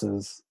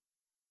impulses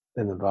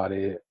in the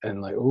body,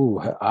 and like,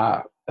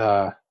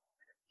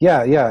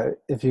 yeah,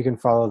 if you can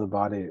follow the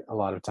body a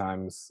lot of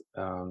times,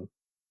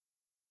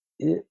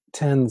 it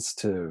tends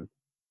to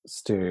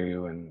steer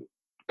you in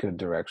good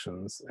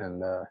directions.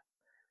 And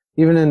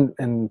even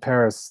in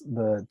Paris,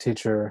 the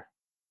teacher,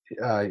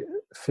 uh,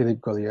 Philippe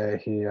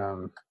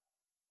Gaulier,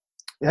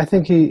 I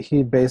think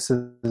he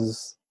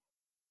bases,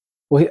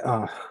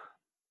 well,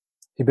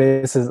 he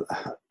bases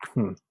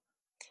hmm,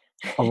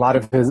 a lot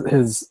of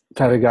his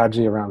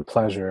pedagogy around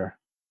pleasure,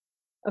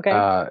 Okay.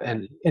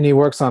 and he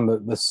works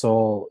on the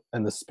soul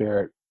and the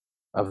spirit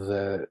of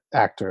the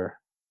actor,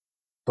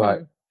 Hmm.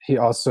 but he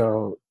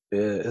also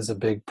is a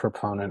big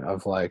proponent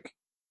of like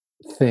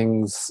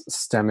things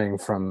stemming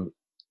from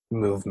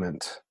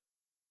movement,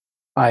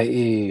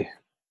 i.e.,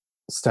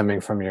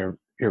 stemming from your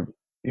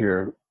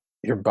your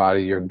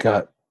body, your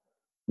gut,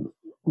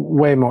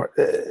 way more.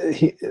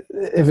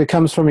 If it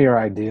comes from your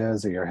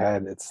ideas or your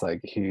head, it's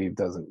like he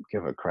doesn't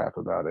give a crap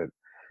about it.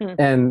 Hmm.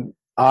 And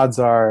odds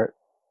are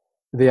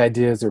the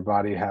ideas your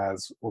body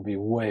has will be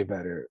way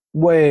better,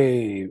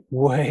 way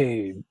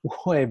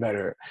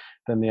better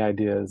than the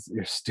ideas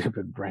your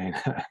stupid brain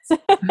has.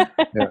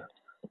 Yeah.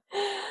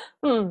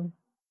 Hmm.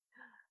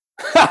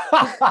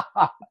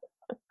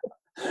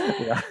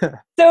 Yeah.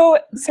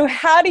 So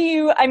how do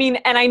you, I mean,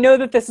 and I know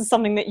that this is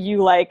something that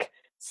you like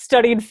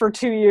studied for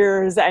 2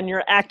 years and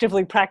you're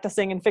actively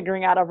practicing and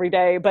figuring out every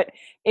day, but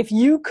if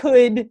you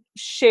could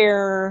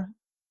share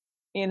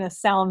in a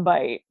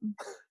soundbite,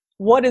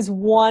 what is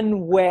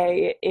one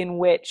way in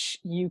which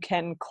you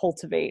can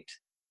cultivate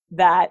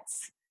that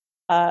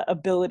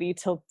ability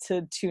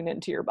to tune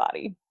into your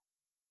body?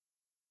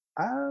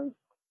 I,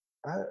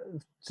 I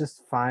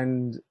just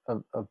find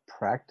a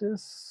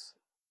practice.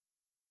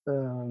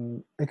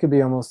 It could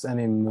be almost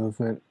any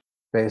movement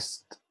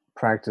based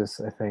practice,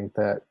 I think,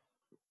 that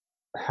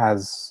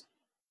has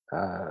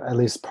at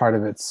least part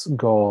of its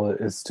goal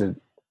is to,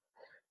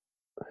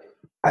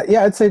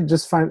 yeah, I'd say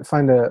just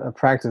find a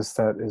practice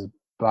that is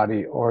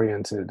body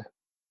oriented,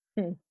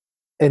 Hmm.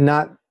 and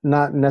not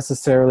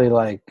necessarily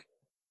like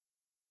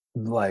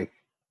like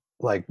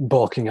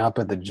bulking up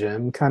at the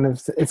gym kind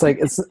of it's like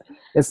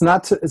it's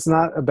not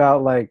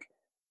about like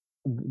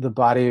the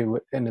body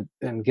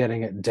and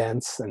getting it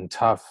dense and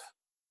tough,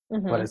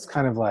 but Mm-hmm. it's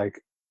kind of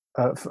like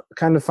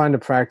kind of find a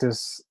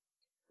practice.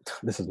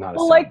 This is not a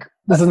Well, like, sound.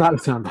 This is not a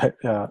sound bite.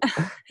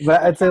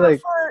 But I'd say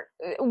like,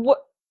 what,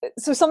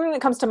 so something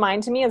that comes to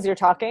mind to me as you're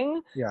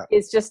talking yeah,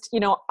 is just,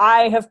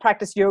 I have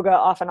practiced yoga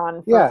off and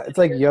on for yeah. It's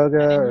like years,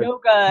 yoga and in or tai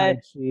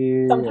yoga chi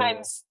or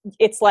sometimes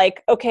it's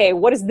like, okay,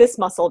 what is this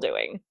muscle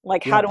doing?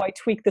 Like, how yeah, do I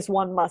tweak this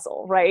one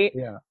muscle, right?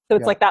 yeah, So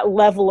it's yeah, like that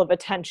level of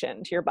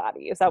attention to your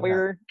body. Is that what yeah,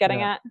 you're getting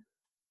yeah, at?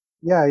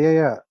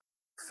 yeah.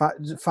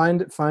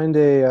 Find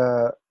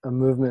a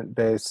movement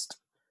based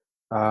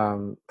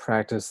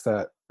practice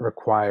that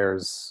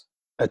requires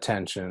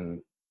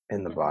attention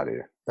in the body.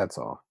 That's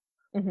all.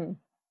 Mm-hmm.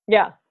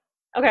 Yeah.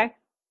 Okay.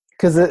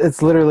 Because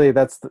it's literally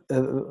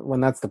when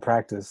that's the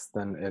practice,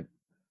 then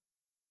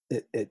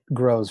it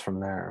grows from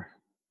there.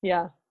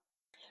 Yeah.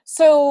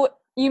 So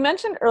you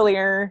mentioned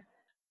earlier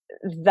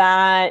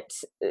that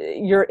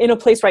you're in a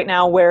place right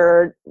now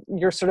where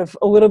you're sort of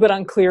a little bit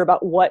unclear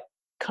about what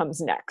comes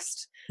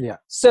next. Yeah.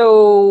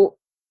 So,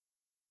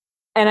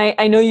 and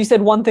I know you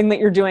said one thing that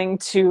you're doing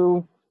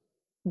to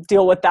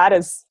deal with that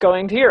is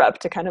going to Europe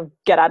to kind of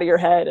get out of your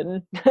head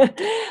and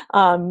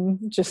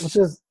just.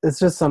 It's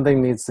just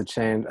something needs to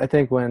change. I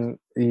think when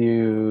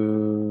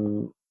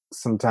you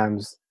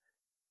sometimes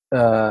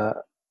uh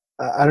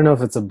I don't know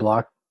if it's a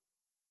block,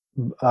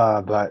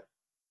 but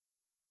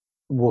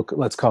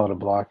let's call it a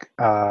block.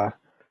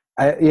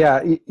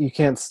 Yeah, you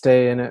can't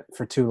stay in it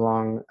for too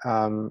long,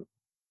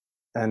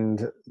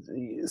 and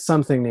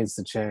something needs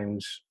to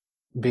change,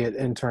 be it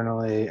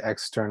internally,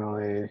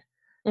 externally,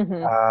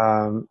 Mm-hmm.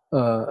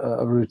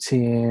 a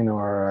routine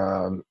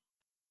or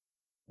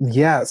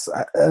yes,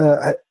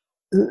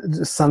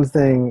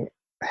 something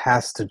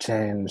has to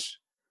change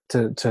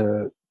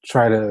to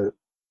try to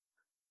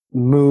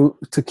move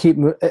to keep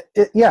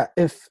yeah,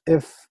 if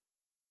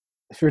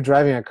you're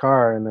driving a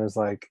car and there's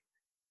like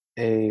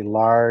a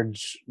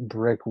large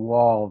brick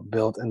wall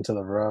built into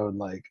the road,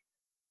 like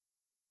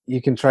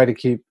you can try to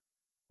keep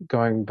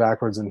going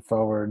backwards and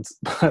forwards,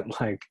 but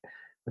like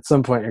at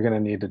some point you're going to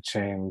need to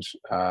change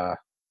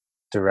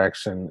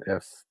direction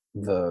if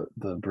the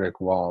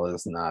brick wall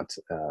is not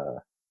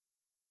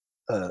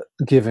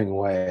giving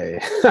way.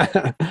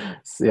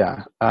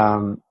 Yeah.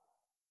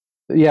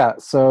 Yeah.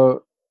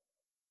 So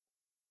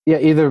yeah,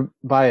 either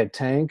buy a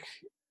tank,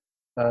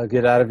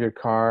 get out of your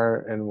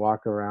car and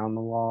walk around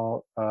the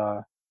wall,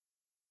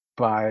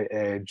 buy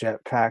a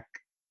jetpack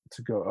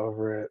to go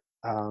over it.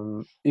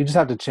 You just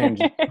have to change.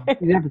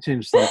 You have to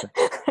change something.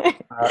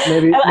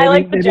 Maybe, I maybe,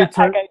 like the maybe jetpack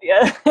turn.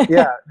 idea.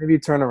 Yeah, maybe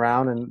turn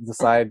around and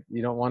decide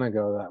you don't want to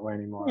go that way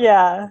anymore.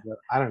 Yeah. But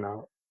I don't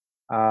know.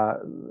 Uh,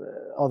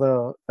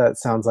 Although that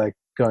sounds like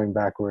going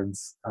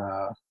backwards.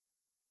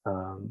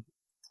 Um,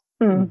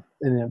 Hmm.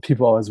 and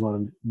people always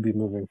want to be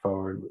moving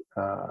forward.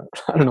 I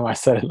don't know why I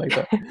said it like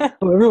that.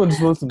 Oh, everyone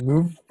just wants to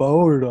move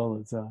forward all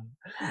the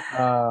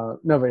time.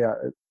 No, but yeah,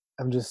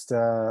 I'm just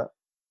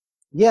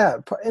yeah,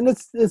 and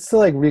it's to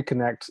like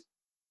reconnect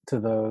to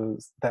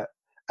those that.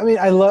 I mean,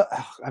 I love.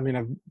 I mean,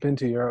 I've been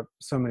to Europe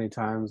so many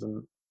times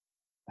and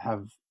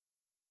have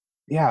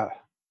yeah.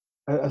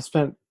 I've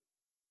spent.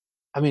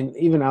 I mean,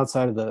 even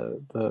outside of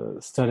the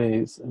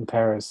studies in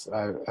Paris,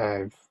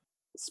 I've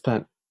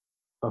spent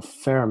a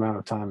fair amount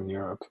of time in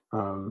Europe.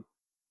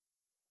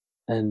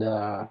 And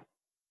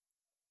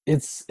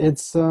it's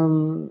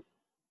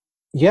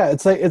yeah,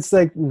 it's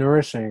like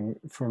nourishing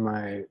for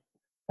my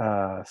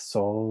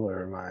soul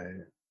or my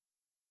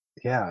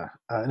yeah,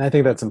 and I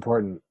think that's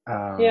important.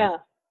 Yeah.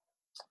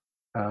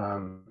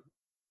 Um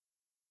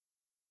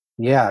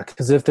yeah,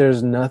 because if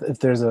there's nothing, if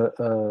there's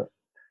a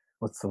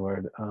what's the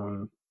word,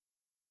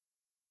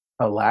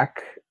 a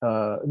lack,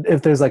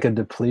 if there's like a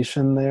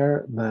depletion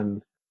there,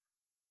 then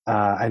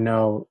I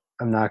know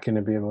I'm not going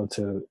to be able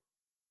to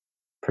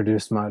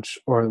produce much,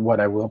 or what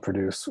I will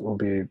produce will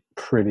be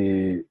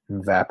pretty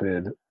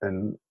vapid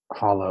and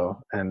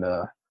hollow. And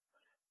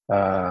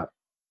uh,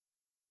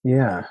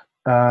 yeah,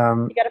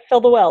 You got to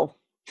fill the well.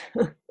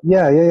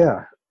 yeah,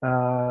 yeah,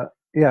 yeah,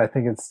 yeah. I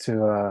think it's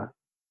to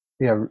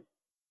yeah,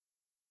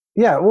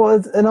 yeah.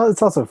 Well,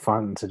 it's also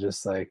fun to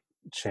just like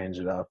change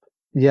it up.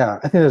 Yeah,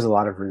 I think there's a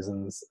lot of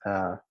reasons,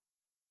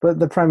 but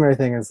the primary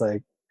thing is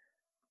like,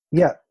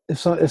 yeah, if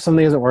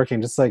something isn't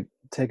working, just like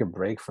take a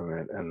break from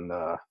it and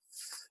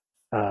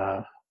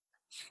uh,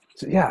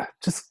 so yeah,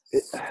 just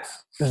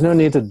there's no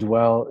need to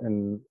dwell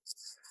in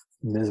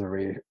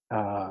misery.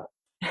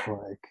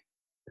 Like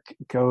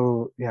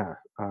go, yeah.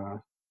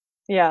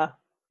 Yeah.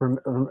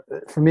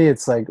 For me,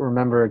 it's like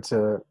remember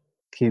to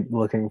keep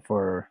looking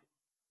for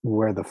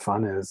where the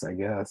fun is, I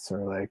guess, or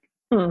like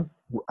Hmm.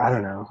 I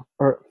don't know,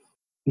 or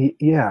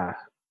yeah,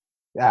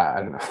 yeah,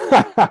 I don't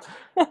know.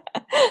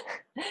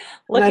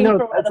 And Looking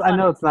for where the I fun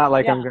know is. it's not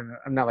like Yeah.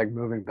 I'm not like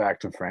moving back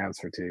to France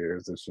for 2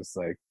 years. It's just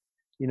like,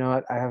 you know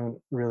what? I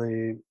haven't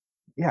really,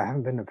 yeah, I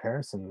haven't been to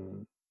Paris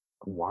in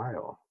a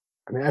while.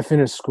 I mean, I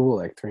finished school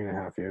like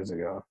 3.5 years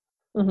ago.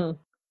 Hmm.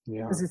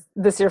 Yeah. Is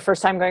this your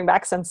first time going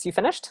back since you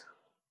finished?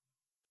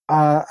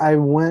 I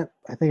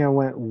think I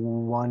went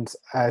once.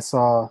 I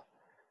saw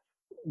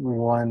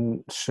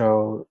one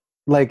show,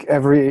 like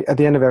at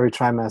the end of every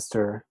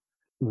trimester,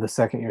 the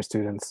second year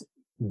students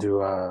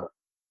do a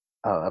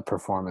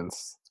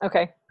performance.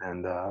 Okay.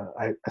 And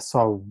I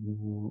saw,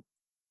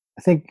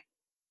 I think,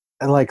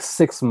 and like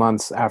 6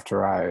 months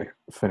after I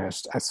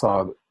finished, I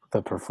saw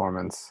the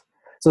performance.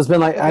 So it's been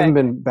like I Okay. haven't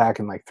been back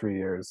in like 3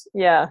 years.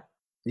 Yeah.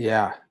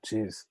 Yeah,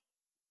 jeez.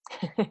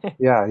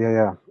 Yeah, yeah,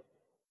 yeah.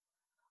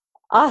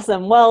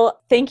 Awesome.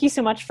 Well, thank you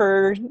so much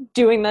for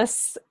doing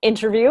this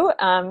interview.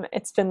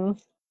 It's been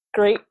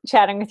great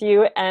chatting with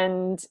you.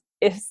 And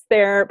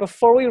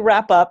before we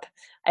wrap up,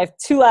 I have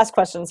two last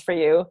questions for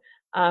you.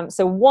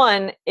 So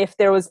one, if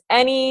there was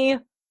any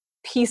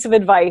piece of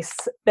advice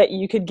that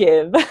you could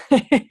give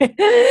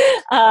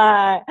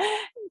uh,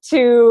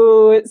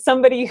 to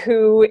somebody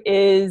who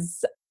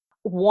is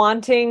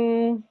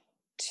wanting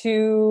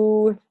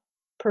to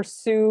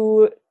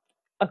pursue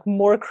a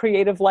more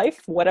creative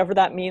life, whatever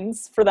that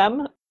means for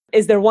them,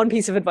 is there one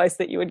piece of advice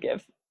that you would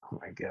give? Oh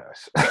my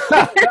gosh.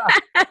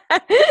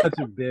 Such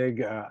a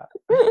big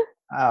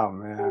oh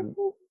man.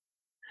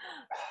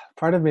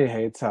 Part of me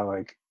hates how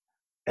like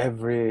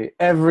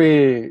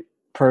every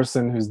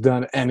person who's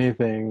done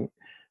anything,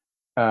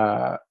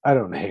 I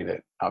don't hate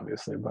it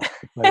obviously, but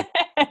like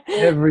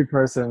every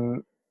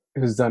person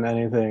who's done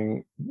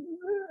anything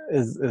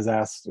is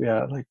asked,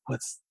 yeah, like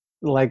what's,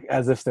 like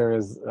as if there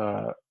is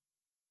I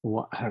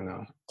don't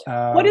know.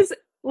 What is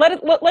let me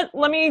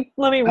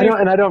I don't, rephrase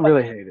and I the don't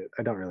really question. hate it.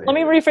 I don't really Let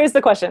me hate it. rephrase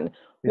the question.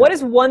 What Yeah.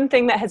 is one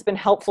thing that has been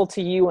helpful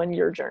to you on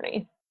your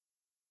journey?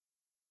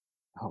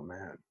 Oh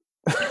man.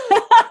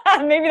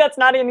 Maybe that's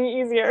not any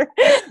easier.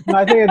 No,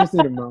 I think I just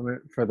need a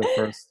moment for the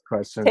first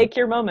question. Take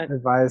your moment.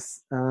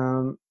 Advice.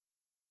 Um,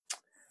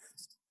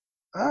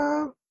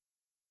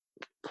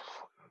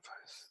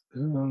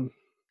 advice.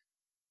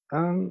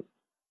 Um,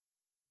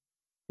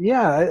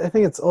 yeah, I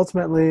think it's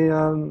ultimately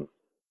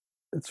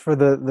it's for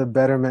the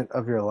betterment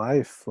of your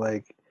life.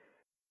 Like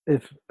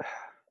if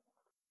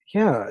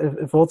Yeah,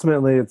 if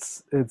ultimately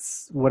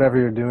it's whatever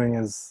you're doing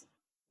is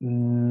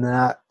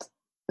not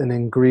an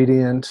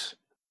ingredient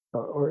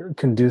or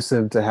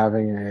conducive to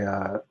having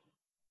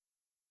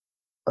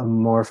a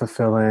more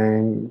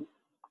fulfilling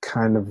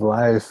kind of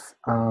life,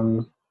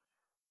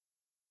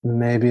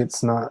 maybe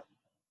it's not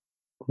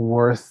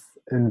worth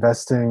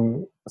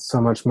investing so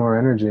much more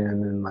energy in.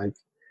 And like,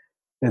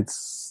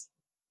 it's,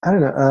 I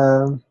don't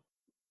know.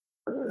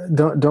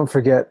 Don't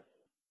forget,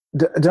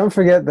 don't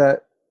forget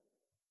that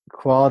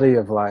quality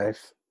of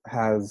life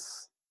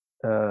has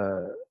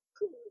uh,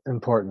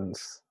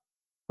 importance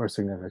or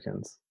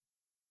significance.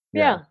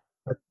 Yeah,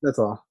 Yeah. that's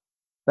all. All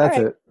That's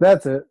right. it.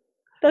 That's it.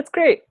 That's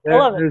great. I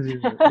love There's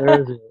your,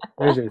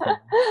 there's your thing.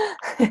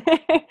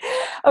 it.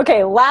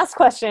 Okay, last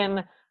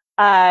question.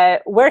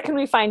 Where can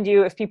we find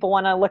you if people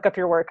want to look up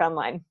your work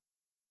online?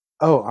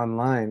 Oh,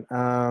 online.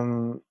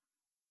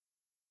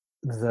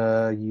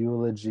 The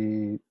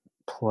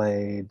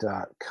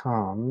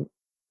eulogyplay.com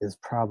is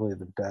probably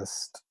the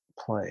best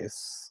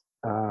place.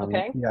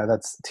 Okay. Yeah,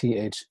 that's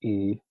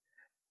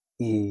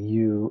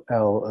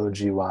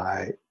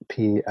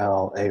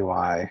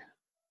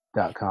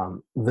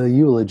TheEulogyPlay.com. The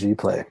Eulogy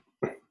Play.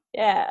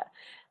 Yeah.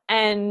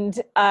 And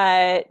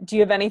do you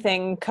have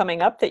anything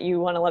coming up that you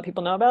want to let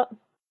people know about?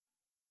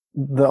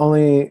 The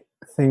only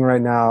thing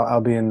right now,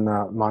 I'll be in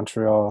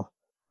Montreal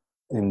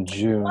in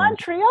June.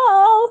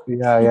 Montreal.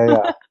 Yeah.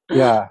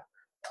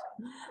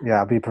 Yeah,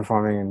 I'll be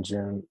performing in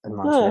June in Who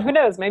Montreal.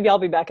 knows? Maybe I'll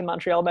be back in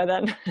Montreal by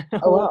then. Oh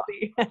We'll wow.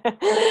 see.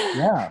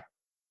 Yeah.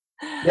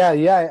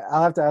 Yeah.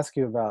 I'll have to ask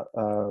you about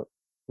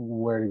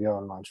where to go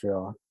in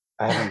Montreal.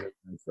 I haven't been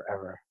there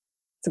forever.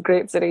 It's a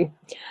great city.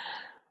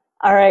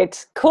 All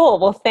right, cool.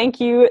 Well, thank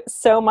you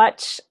so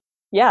much.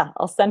 Yeah,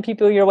 I'll send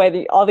people your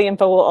way. All the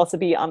info will also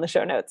be on the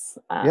show notes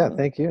Yeah, on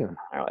thank you.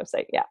 our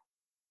website. Yeah.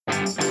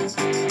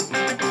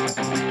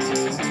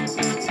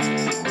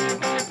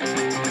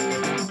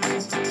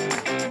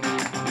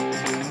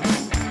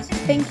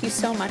 Thank you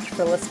so much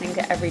for listening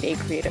to Everyday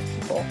Creative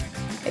People.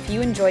 If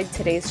you enjoyed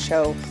today's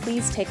show,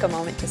 please take a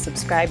moment to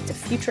subscribe to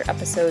future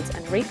episodes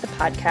and rate the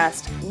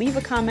podcast, leave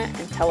a comment,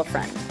 and tell a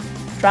friend.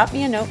 Drop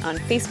me a note on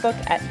Facebook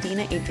at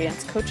Dina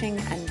Adriance Coaching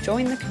and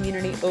join the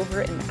community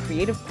over in the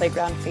Creative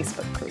Playground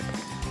Facebook group.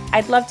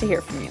 I'd love to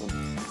hear from you.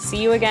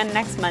 See you again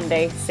next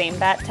Monday, same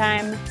bat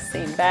time,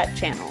 same bat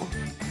channel.